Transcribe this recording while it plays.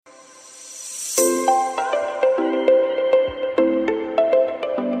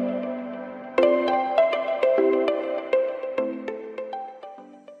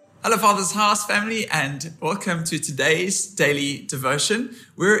Hello, Father's House family, and welcome to today's daily devotion.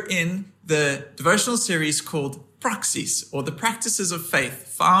 We're in the devotional series called Praxis, or the Practices of Faith,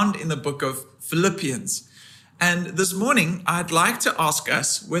 found in the book of Philippians. And this morning, I'd like to ask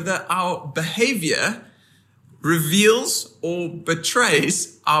us whether our behavior reveals or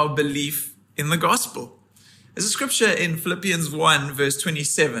betrays our belief in the gospel. There's a scripture in Philippians 1, verse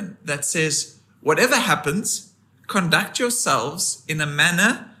 27, that says, "Whatever happens, conduct yourselves in a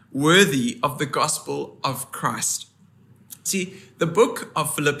manner worthy of the gospel of Christ." See, the book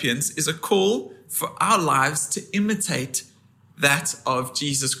of Philippians is a call for our lives to imitate that of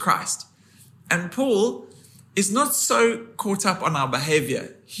Jesus Christ. And Paul is not so caught up on our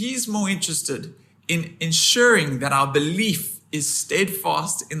behavior. He's more interested in ensuring that our belief is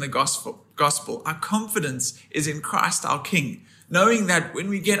steadfast in the gospel. Our confidence is in Christ our King, knowing that when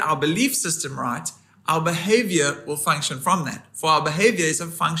we get our belief system right, our behavior will function from that. For our behavior is a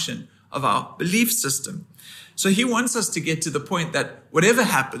function of our belief system. So he wants us to get to the point that whatever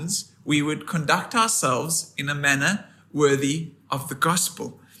happens, we would conduct ourselves in a manner worthy of the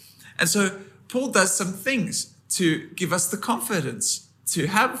gospel. And so Paul does some things to give us the confidence to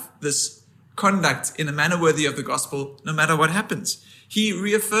have this conduct in a manner worthy of the gospel, no matter what happens. He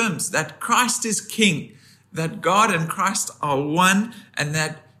reaffirms that Christ is King, that God and Christ are one, and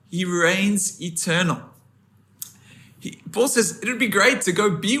that He reigns eternal. Paul says it would be great to go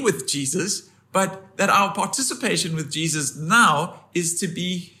be with Jesus, but that our participation with Jesus now is to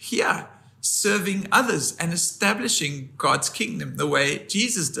be here, serving others and establishing God's kingdom the way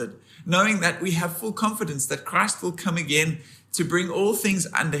Jesus did, knowing that we have full confidence that Christ will come again to bring all things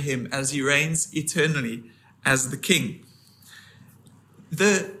under Him as He reigns eternally as the King.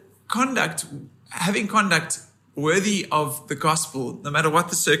 Having conduct worthy of the gospel, no matter what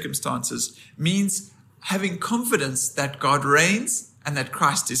the circumstances, means having confidence that God reigns and that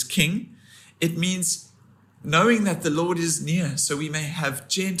Christ is King. It means knowing that the Lord is near, so we may have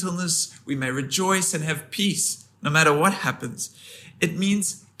gentleness, we may rejoice and have peace, no matter what happens. It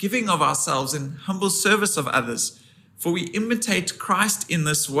means giving of ourselves in humble service of others, for we imitate Christ in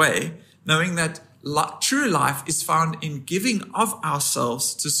this way, knowing that true life is found in giving of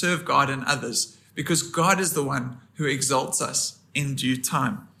ourselves to serve God and others, because God is the one who exalts us in due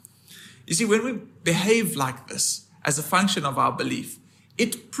time. You see, when we behave like this as a function of our belief,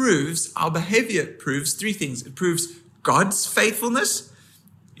 our behavior proves three things. It proves God's faithfulness.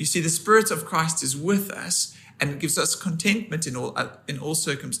 You see, the Spirit of Christ is with us and it gives us contentment in all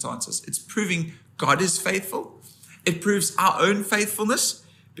circumstances. It's proving God is faithful. It proves our own faithfulness,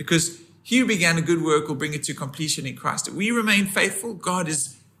 because He who began a good work will bring it to completion in Christ. If we remain faithful, God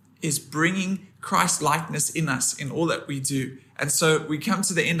is bringing Christ likeness in us in all that we do. And so we come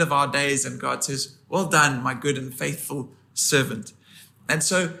to the end of our days and God says, "Well done, my good and faithful servant." And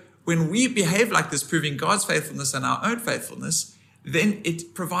so when we behave like this, proving God's faithfulness and our own faithfulness, then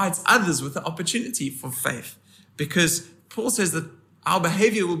it provides others with the opportunity for faith. Because Paul says that our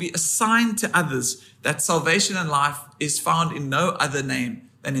behavior will be a sign to others that salvation and life is found in no other name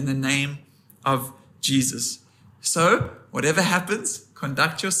than in the name of Jesus. So whatever happens,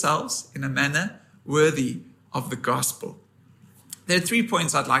 conduct yourselves in a manner worthy of the gospel. There are 3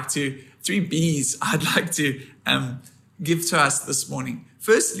 points three B's I'd like to give to us this morning.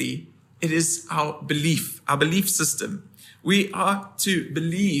 Firstly, it is our belief system. We are to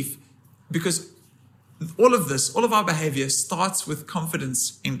believe because all of our behavior starts with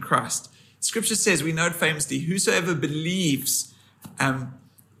confidence in Christ. Scripture says, we know it famously, whosoever believes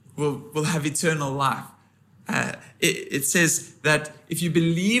will have eternal life. It says that if you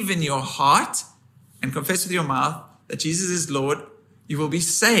believe in your heart and confess with your mouth that Jesus is Lord, you will be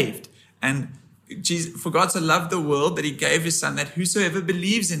saved. And for God so loved the world that He gave His Son, that whosoever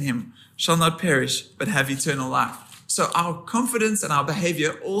believes in Him shall not perish, but have eternal life. So our confidence and our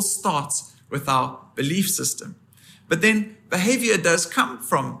behavior all starts with our belief system. But then behavior does come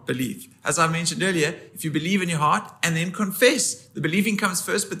from belief. As I mentioned earlier, if you believe in your heart and then confess, the believing comes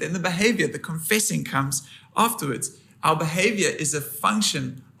first, but then the behavior, the confessing comes afterwards. Our behavior is a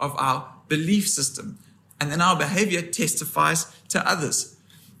function of our belief system. And then our behavior testifies to others.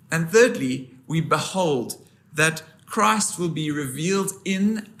 And thirdly, we behold that Christ will be revealed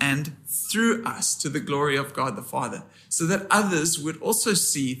in and through us to the glory of God the Father, so that others would also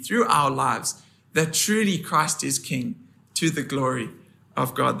see through our lives that truly Christ is King, to the glory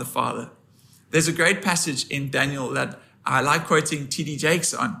of God the Father. There's a great passage in Daniel that I like quoting T.D.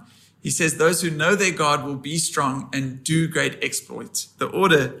 Jakes on. He says, those who know their God will be strong and do great exploits. The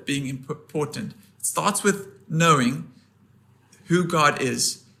order being important. It starts with knowing who God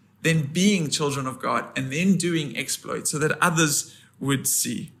is, then being children of God, and then doing exploits so that others would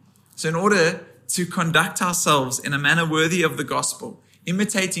see. So in order to conduct ourselves in a manner worthy of the gospel,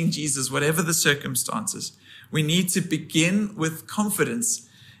 imitating Jesus, whatever the circumstances, we need to begin with confidence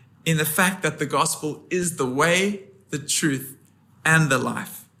in the fact that the gospel is the way, the truth, and the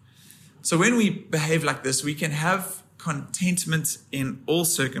life. So when we behave like this, we can have contentment in all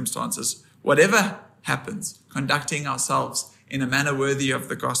circumstances, whatever happens, conducting ourselves in a manner worthy of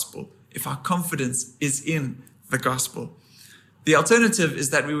the gospel, if our confidence is in the gospel. The alternative is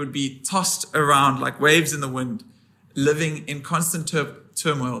that we would be tossed around like waves in the wind, living in constant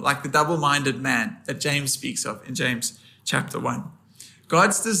turmoil, like the double-minded man that James speaks of in James chapter 1.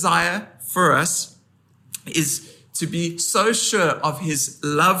 God's desire for us is to be so sure of his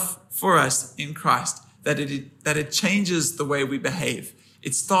love for us in Christ that it changes the way we behave.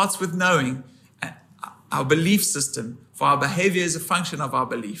 It starts with knowing our belief system, for our behavior is a function of our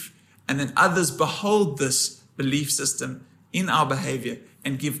belief. And then others behold this belief system in our behavior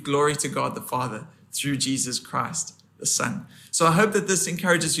and give glory to God the Father through Jesus Christ, the Son. So I hope that this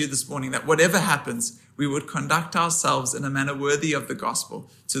encourages you this morning, that whatever happens, we would conduct ourselves in a manner worthy of the gospel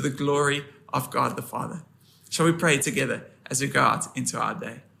to the glory of God the Father. Shall we pray together as we go out into our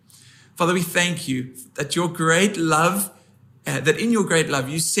day? Father, we thank you that your great love, that in your great love,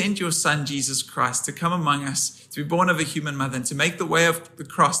 you sent your Son, Jesus Christ, to come among us, to be born of a human mother, and to make the way of the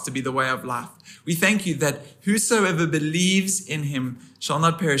cross to be the way of life. We thank you that whosoever believes in him shall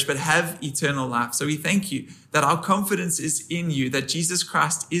not perish, but have eternal life. So we thank you that our confidence is in you, that Jesus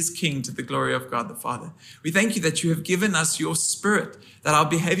Christ is King to the glory of God the Father. We thank you that you have given us your Spirit, that our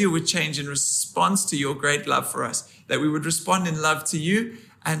behavior would change in response to your great love for us, that we would respond in love to you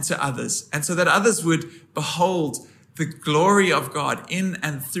and to others, and so that others would behold the glory of God in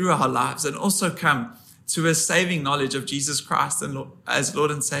and through our lives, and also come to a saving knowledge of Jesus Christ as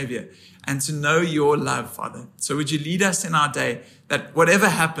Lord and Savior, and to know your love, Father. So would you lead us in our day, that whatever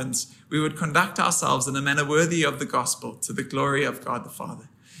happens, we would conduct ourselves in a manner worthy of the gospel to the glory of God the Father.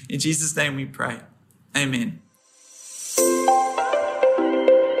 In Jesus' name we pray. Amen.